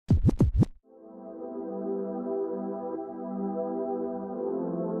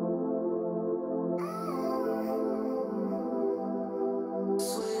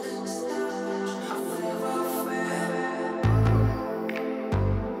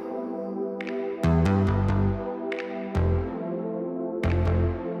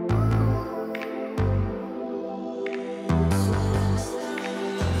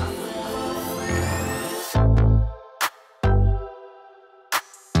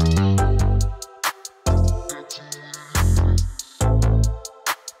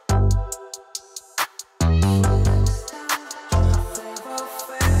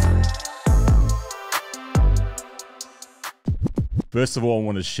First of all, I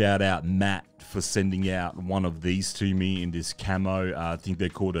want to shout out Matt for sending out one of these to me in this camo. I think they're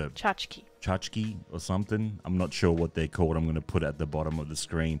called a Chachki or something. I'm not sure what they're called. I'm going to put it at the bottom of the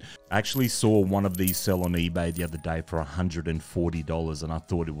screen. I actually saw one of these sell on eBay the other day for $140, and I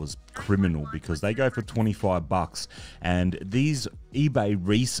thought it was criminal because they go for 25 bucks. And these eBay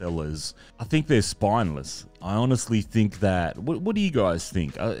resellers, I think they're spineless. I honestly think that, what do you guys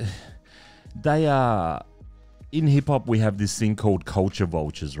think? They are, in hip hop, we have this thing called culture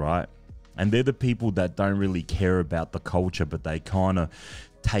vultures, right? And they're the people that don't really care about the culture, but they kind of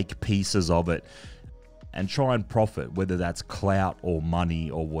take pieces of it and try and profit, whether that's clout or money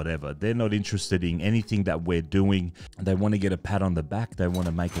or whatever. They're not interested in anything that we're doing. They want to get a pat on the back. They want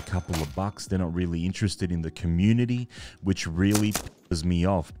to make a couple of bucks. They're not really interested in the community, which really pisses me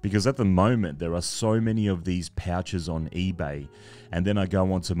off, because at the moment there are so many of these pouches on eBay, and then I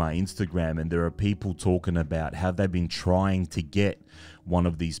go onto my Instagram and there are people talking about how they've been trying to get one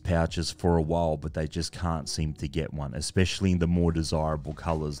of these pouches for a while, but they just can't seem to get one, especially in the more desirable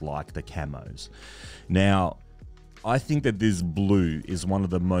colors like the camos. Now, I think that this blue is one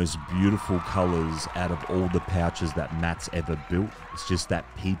of the most beautiful colors out of all the pouches that Matt's ever built. It's just that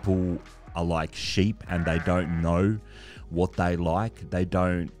people are like sheep and they don't know what they like. They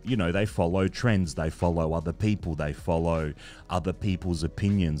don't, you know, they follow trends, they follow other people, they follow other people's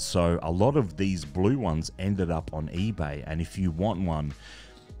opinions. So a lot of these blue ones ended up on eBay, and if you want one,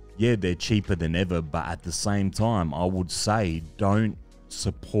 yeah, they're cheaper than ever, but at the same time, I would say don't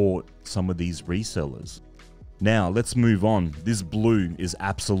support some of these resellers. Now, let's move on. This blue is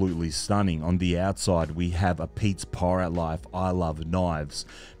absolutely stunning. On the outside, we have a Pete's Pirate Life I Love Knives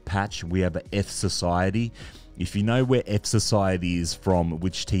patch. We have a F Society. If you know where F Society is from,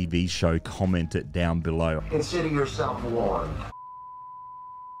 which TV show, comment it down below. Consider yourself warned.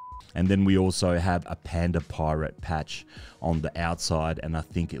 And then we also have a Panda Pirate patch on the outside, and I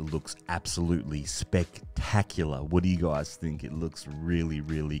think it looks absolutely spectacular. What do you guys think? It looks really,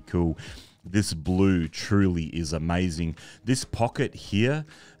 really cool. This blue truly is amazing. This pocket here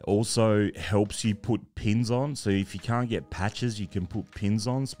also helps you put pins on. So if you can't get patches, you can put pins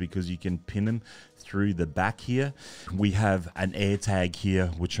on, because you can pin them through the back here. We have an air tag here,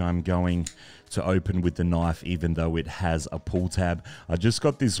 which I'm going to open with the knife, even though it has a pull tab. I just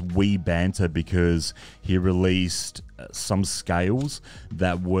got this Wii Banter because he released some scales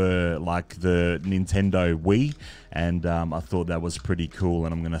that were like the Nintendo Wii, and I thought that was pretty cool,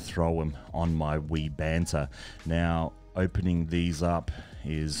 and I'm going to throw them on my Wii Banter. Now, opening these up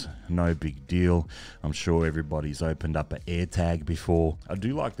is no big deal. I'm sure everybody's opened up an AirTag before. I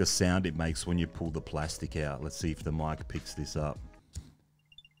do like the sound it makes when you pull the plastic out. Let's see if the mic picks this up.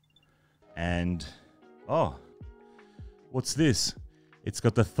 And, oh, what's this? It's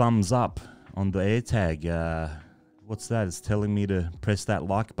got the thumbs up on the AirTag. What's that? It's telling me to press that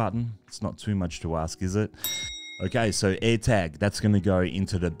like button. It's not too much to ask, is it? Okay, so AirTag, that's going to go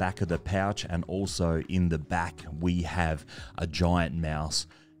into the back of the pouch, and also in the back we have a Giant Mouse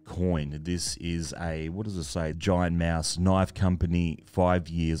coin. This is a, what does it say? Giant Mouse Knife Company, 5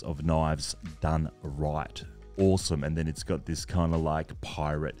 years of knives done right. Awesome. And then it's got this kind of like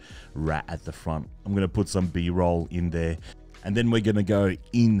pirate rat at the front. I'm going to put some B-roll in there, and then we're going to go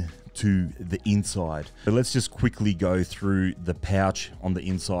into the inside. So let's just quickly go through the pouch. On the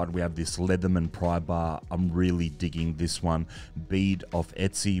inside, we have this Leatherman pry bar. I'm really digging this one. Bead off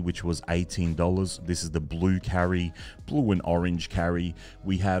Etsy, which was $18. This is the blue carry, blue and orange carry.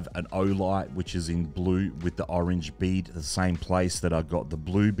 We have an Olight, which is in blue with the orange bead, the same place that I got the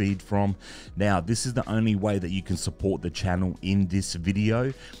blue bead from. Now, this is the only way that you can support the channel in this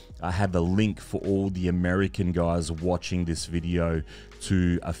video. I have a link for all the American guys watching this video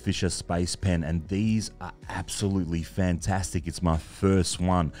to a Fisher Space Pen, and these are absolutely fantastic. It's my first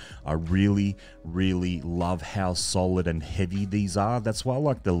one. I really, really love how solid and heavy these are. That's why I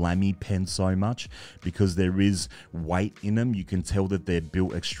like the Lamy pen so much, because there is weight in them. You can tell that they're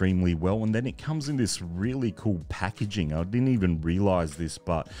built extremely well, and then it comes in this really cool packaging. I didn't even realize this,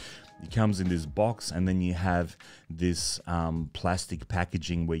 but it comes in this box, and then you have this plastic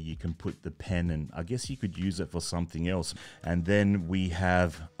packaging where you can put the pen, and I guess you could use it for something else. And then we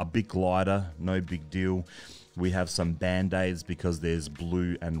have a Bic lighter, no big deal. We have some Band-Aids because there's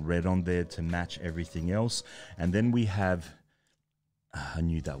blue and red on there to match everything else. And then we have, I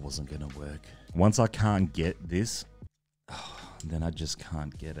knew that wasn't going to work. Once I can't get this, then I just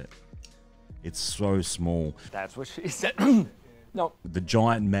can't get it. It's so small. That's what she said. No. The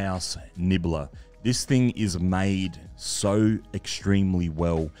Giant Mouse Nibbler. This thing is made so extremely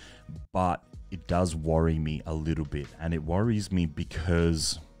well, but it does worry me a little bit. And it worries me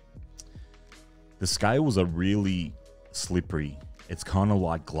because the scales are really slippery. It's kind of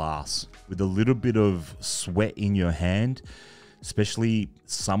like glass with a little bit of sweat in your hand, especially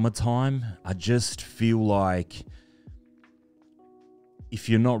summertime. I just feel like if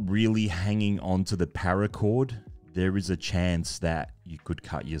you're not really hanging on to the paracord, there is a chance that you could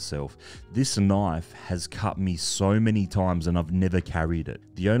cut yourself. This knife has cut me so many times and I've never carried it.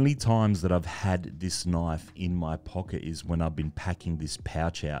 The only times that I've had this knife in my pocket is when I've been packing this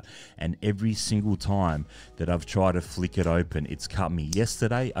pouch out, and every single time that I've tried to flick it open, it's cut me.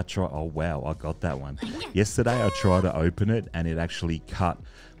 Yesterday I tried, oh wow, I got that one. Yesterday I tried to open it and it actually cut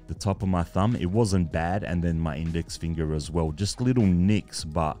the top of my thumb. It wasn't bad, and then my index finger as well, just little nicks,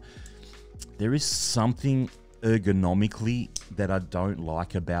 but there is something ergonomically that I don't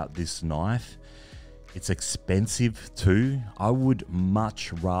like about this knife. It's expensive too. I would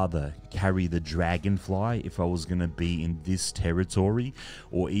much rather carry the Dragonfly if I was going to be in this territory,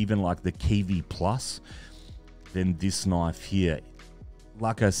 or even like the Kiwi Plus, than this knife here.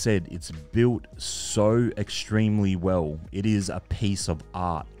 Like I said, it's built so extremely well. It is a piece of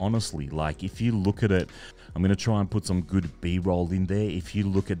art, honestly. Like, if you look at it, I'm going to try and put some good B-roll in there. If you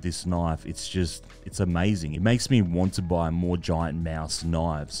look at this knife, it's amazing. It makes me want to buy more Giant Mouse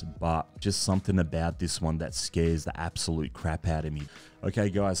knives, but just something about this one that scares the absolute crap out of me.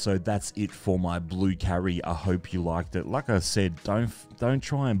 Okay guys, so that's it for my blue carry. I hope you liked it. Like I said, don't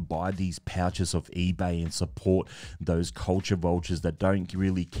try and buy these pouches off eBay and support those culture vultures that don't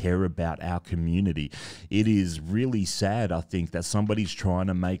really care about our community. It is really sad, I think, that somebody's trying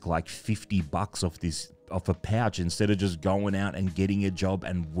to make like 50 bucks off a pouch instead of just going out and getting a job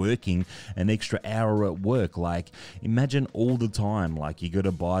and working an extra hour at work. Like, imagine all the time, like, you got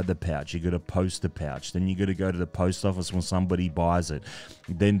to buy the pouch, you got to post the pouch, then you got to go to the post office when somebody buys it,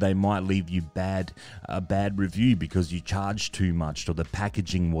 then they might leave you a bad review because you charged too much or the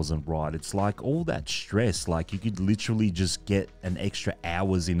packaging wasn't right. It's like all that stress. Like, you could literally just get an extra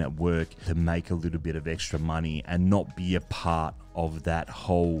hours in at work to make a little bit of extra money and not be a part of that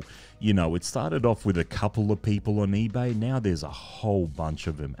whole, you know, it started off with a couple of people on eBay. Now there's a whole bunch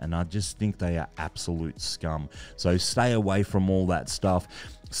of them, and I just think they are absolute scum. So stay away from all that stuff.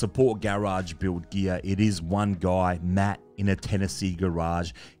 Support Garage Build Gear. It is one guy, Matt, in a Tennessee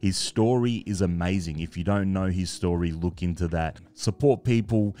garage. His story is amazing. If you don't know his story, look into that. Support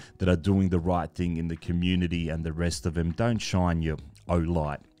people that are doing the right thing in the community, and the rest of them, don't shine your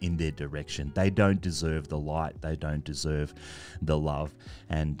light in their direction. They don't deserve the light. They don't deserve the love.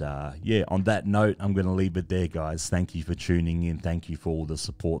 And yeah, on that note, I'm going to leave it there, guys. Thank you for tuning in. Thank you for all the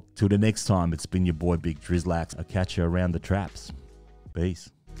support. Till the next time, it's been your boy Big Drizzlax. I'll catch you around the traps. Peace.